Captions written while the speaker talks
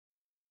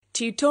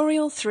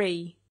Tutorial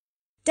 3.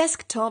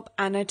 Desktop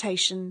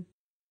Annotation.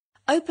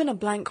 Open a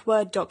blank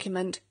Word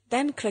document,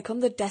 then click on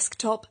the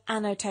Desktop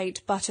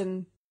Annotate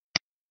button.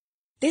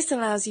 This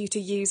allows you to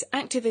use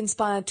Active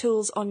Inspire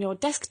tools on your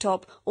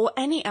desktop or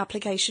any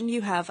application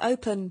you have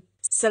open.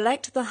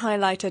 Select the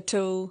highlighter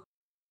tool.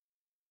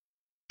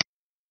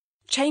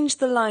 Change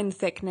the line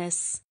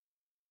thickness.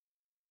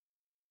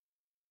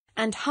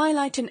 And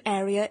highlight an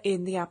area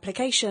in the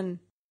application.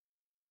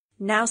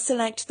 Now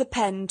select the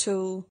pen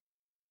tool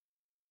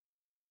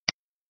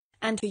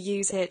and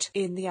use it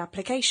in the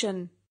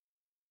application.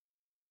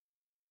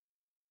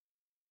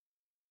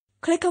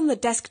 Click on the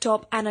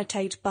Desktop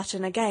Annotate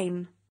button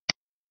again.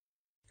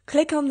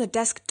 Click on the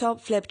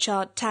Desktop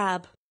Flipchart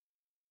tab.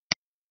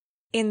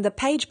 In the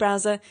page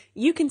browser,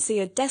 you can see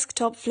a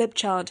desktop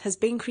flipchart has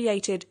been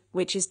created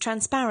which is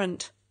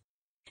transparent.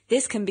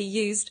 This can be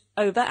used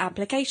over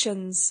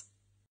applications.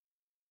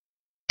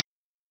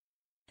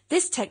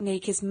 This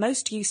technique is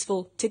most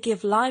useful to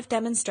give live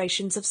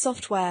demonstrations of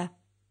software.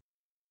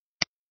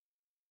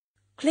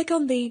 Click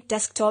on the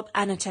Desktop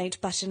Annotate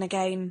button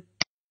again.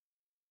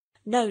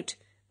 Note,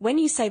 when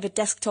you save a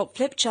desktop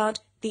flipchart,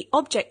 the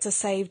objects are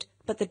saved,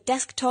 but the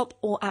desktop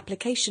or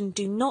application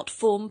do not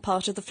form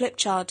part of the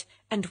flipchart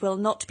and will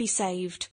not be saved.